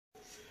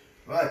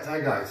Right, hi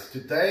guys.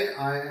 Today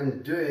I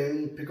am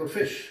doing pickled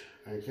fish.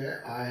 Okay,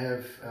 I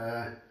have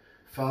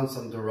found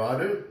some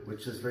Dorado,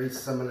 which is very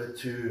similar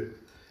to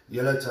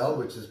yellowtail,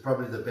 which is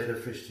probably the better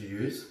fish to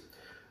use.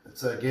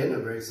 It's again a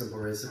very simple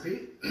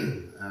recipe.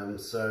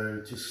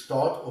 So to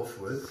start off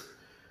with,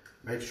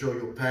 make sure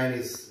your pan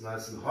is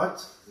nice and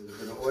hot. With a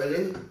bit of oil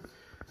in,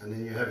 and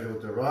then you have your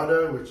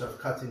Dorado, which I've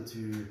cut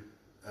into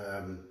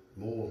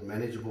more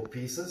manageable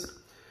pieces.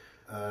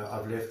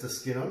 I've left the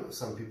skin on.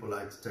 Some people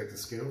like to take the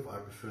skin off. I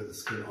prefer the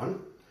skin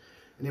on.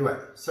 Anyway,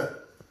 so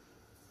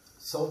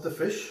salt the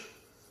fish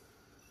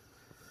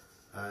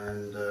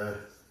and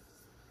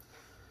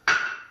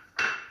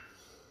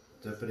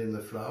dip it in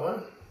the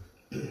flour.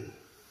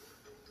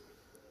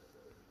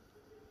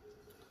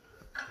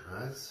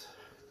 Right.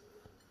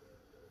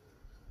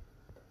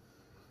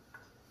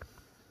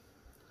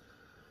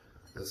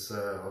 This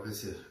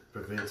obviously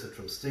prevents it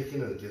from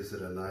sticking and gives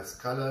it a nice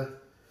color.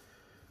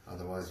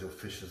 Otherwise your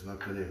fish is not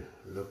going to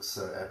look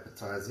so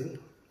appetizing.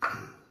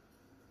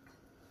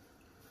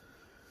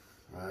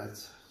 Right,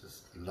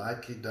 just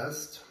lightly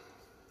dust.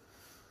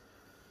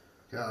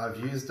 Okay, I've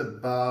used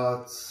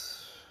about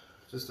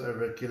just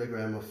over 1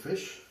 kilogram of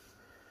fish.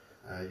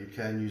 You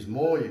can use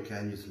more, you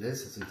can use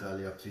less, it's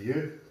entirely up to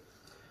you.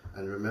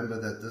 And remember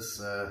that this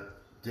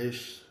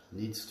dish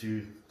needs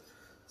to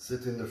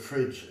sit in the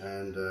fridge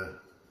and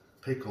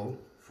pickle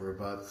for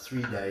about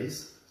 3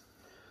 days.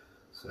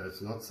 So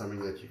it's not something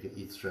that you can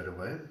eat straight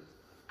away.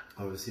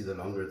 Obviously the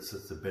longer it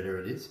sits, the better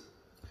it is.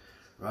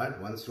 Right,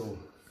 once your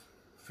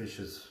fish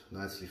is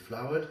nicely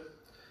floured,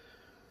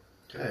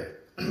 okay,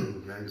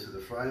 going to the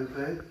frying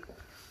pan,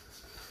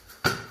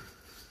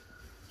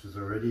 which is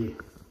already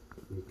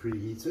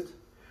preheated.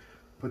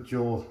 Put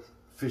your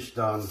fish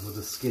down with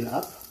the skin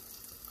up,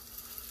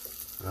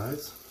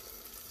 right,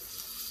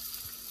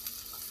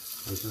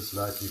 and just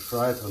lightly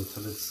fry it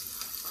until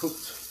it's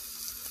cooked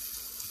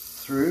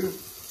through.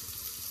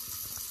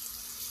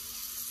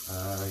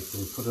 You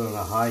can put it on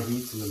a high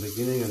heat in the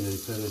beginning and then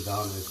turn it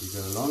down as you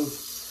go along.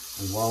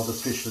 And while the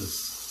fish is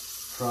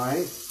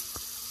frying,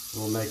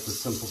 we'll make the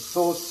simple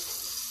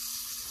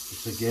sauce,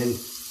 which again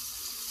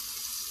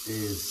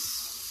is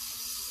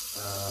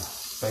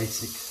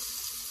basic.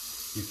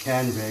 You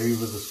can vary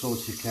with the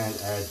sauce, you can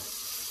add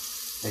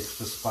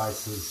extra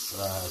spices,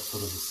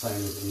 sort of the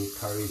same as any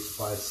curry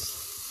spice.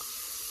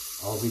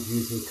 I'll be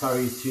using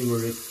curry,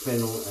 turmeric,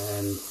 fennel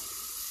and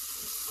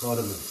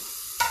cardamom.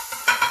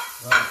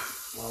 Right.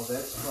 While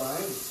that's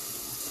frying,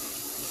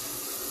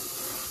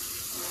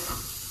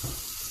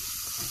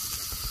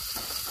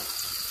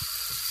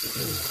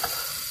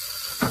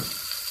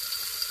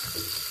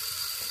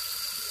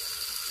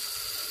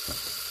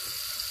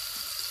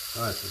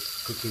 alright,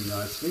 it's cooking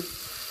nicely.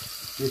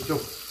 Get your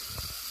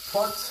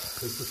pot.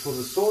 This is for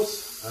the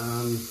sauce.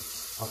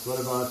 I've got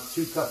about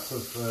 2 cups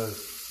of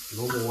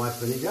normal white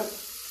vinegar.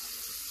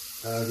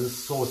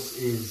 This sauce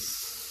is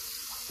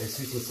a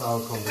sweet and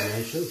sour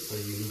combination, so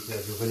you need to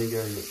have your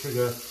vinegar and your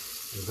sugar.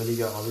 And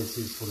vinegar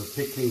obviously is for the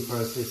pickling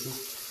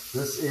processes.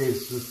 This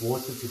is just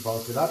water to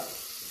bulk it up.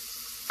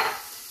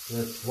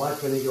 That's white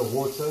vinegar,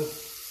 water,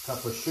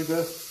 cup of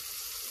sugar,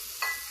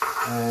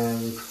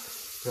 and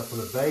a couple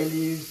of bay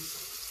leaves,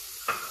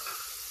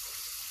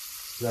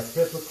 black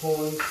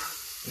peppercorns.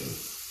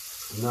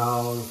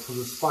 Now for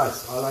the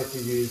spice, I like to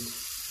use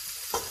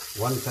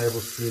 1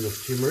 tablespoon of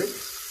turmeric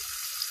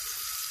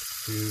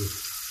to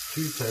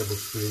 2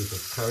 tablespoons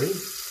of curry,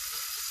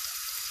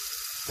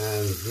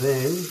 and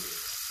then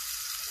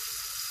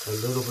a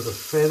little bit of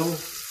fennel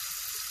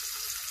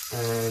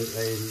and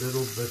a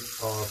little bit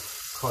of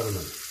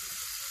cardamom.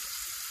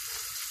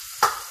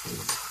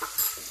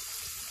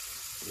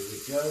 There we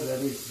go, that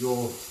is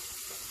your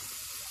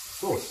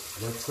sauce.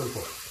 That's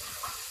simple.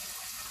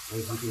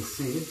 As you can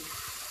see,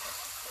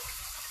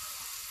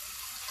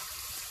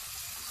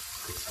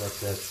 it's got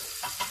that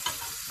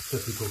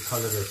typical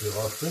color that you're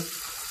after.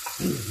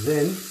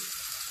 Then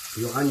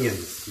your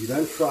onions. You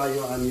don't fry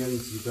your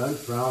onions, you don't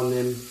brown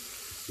them,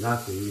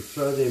 nothing. You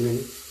throw them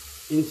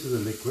into the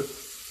liquid.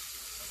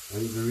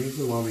 And the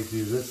reason why we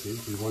do this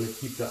is we want to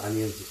keep the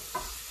onions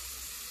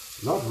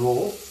not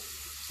raw,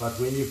 but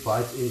when you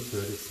bite into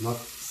it, it's not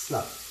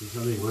slough. There's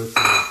nothing worse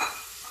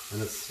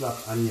than a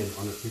slough onion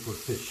on a pickled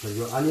fish. So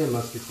your onion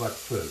must be quite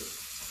firm.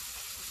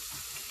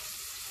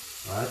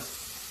 Right?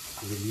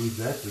 We leave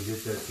that, we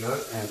let that go,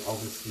 and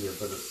obviously a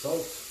bit of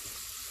salt.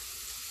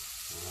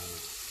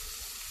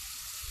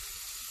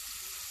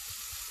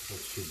 That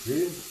should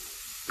do.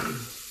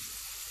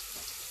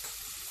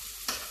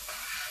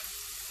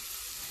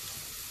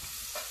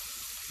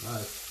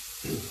 Right.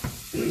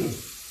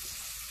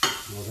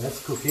 Well,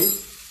 that's cooking.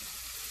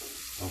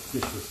 Our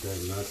fish is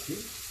going nicely.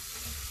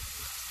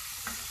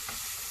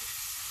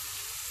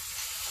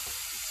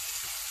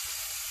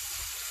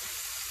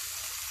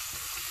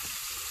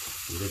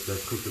 Let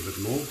that cook a bit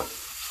more.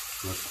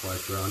 Not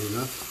quite brown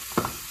enough.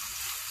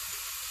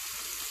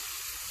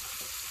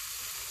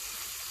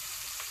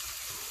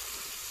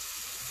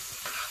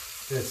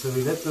 Okay, so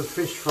we let the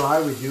fish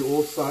fry. We do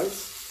all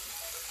sides.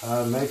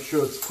 Make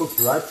sure it's cooked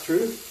right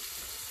through.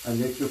 and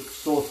let your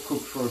sauce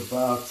cook for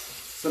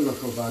simmer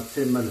for about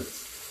 10 minutes.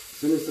 As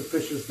soon as the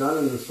fish is done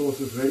and the sauce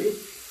is ready,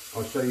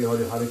 I'll show you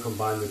how to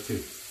combine the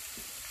two.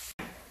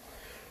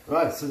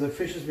 Right, so the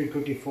fish has been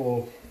cooking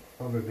for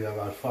probably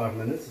about 5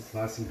 minutes. It's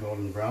nice and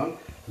golden brown.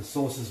 The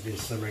sauce has been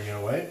simmering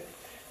away.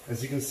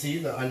 As you can see,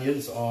 the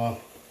onions are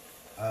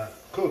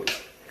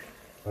cooked,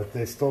 but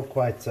they're still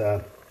quite,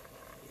 I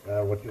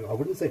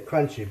wouldn't say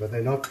crunchy, but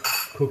they're not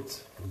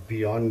cooked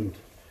beyond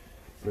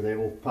where they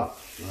all pop.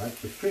 Right,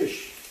 the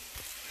fish,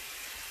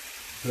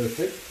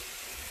 perfect.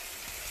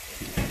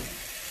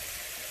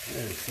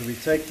 Yeah, so we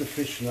take the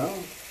fish now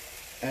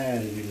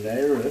and we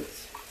layer it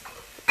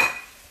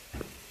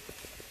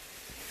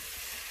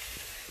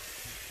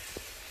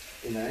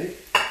in a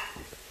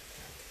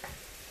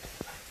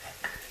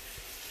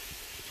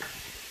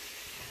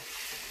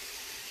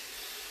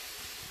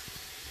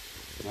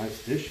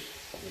nice dish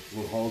that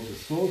will hold the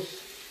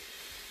sauce.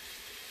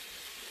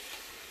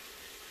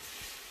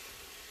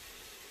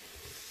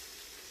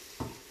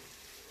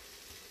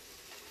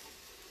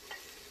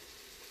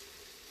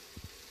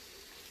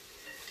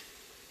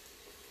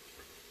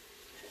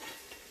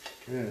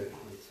 Okay,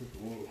 that's it,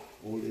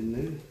 all in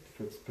there,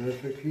 fits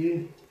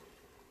perfectly.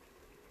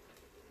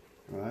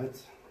 Right,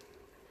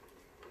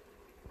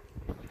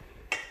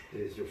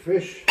 there's your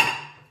fish.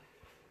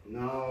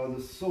 Now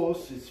the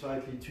sauce is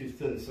slightly too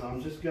thin, so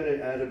I'm just going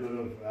to add a bit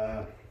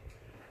of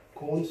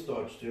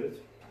cornstarch to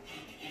it.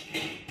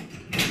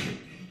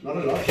 Not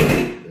a lot,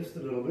 just a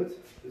little bit,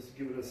 just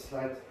to give it a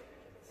slight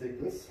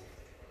thickness.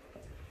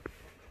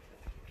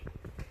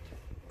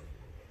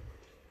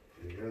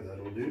 There you go,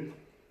 that'll do.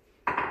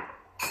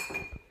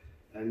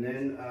 And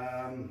then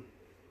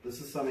this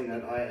is something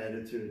that I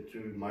added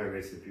to my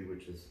recipe,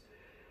 which is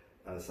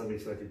something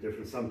slightly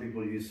different. Some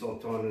people use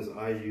sultanas,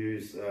 I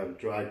use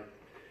dried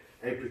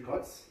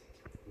apricots.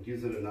 It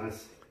gives it a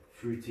nice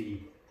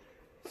fruity,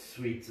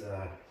 sweet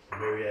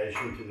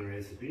variation to the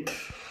recipe.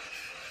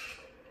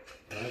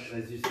 Right,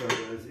 as you throw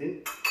those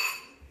in,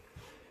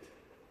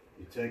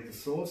 you take the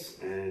sauce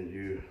and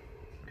you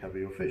cover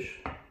your fish.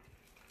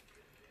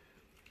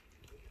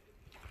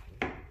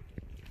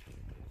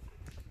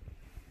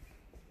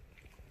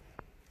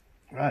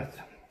 Right,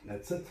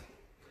 that's it.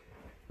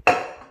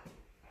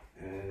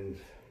 And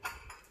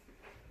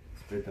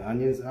spread the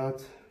onions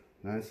out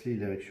nicely,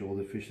 make sure all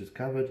the fish is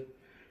covered.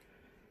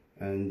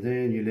 And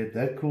then you let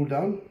that cool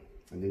down,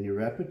 and then you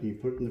wrap it and you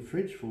put it in the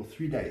fridge for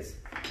 3 days.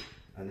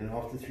 And then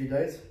after 3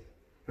 days,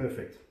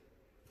 perfect.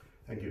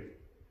 Thank you.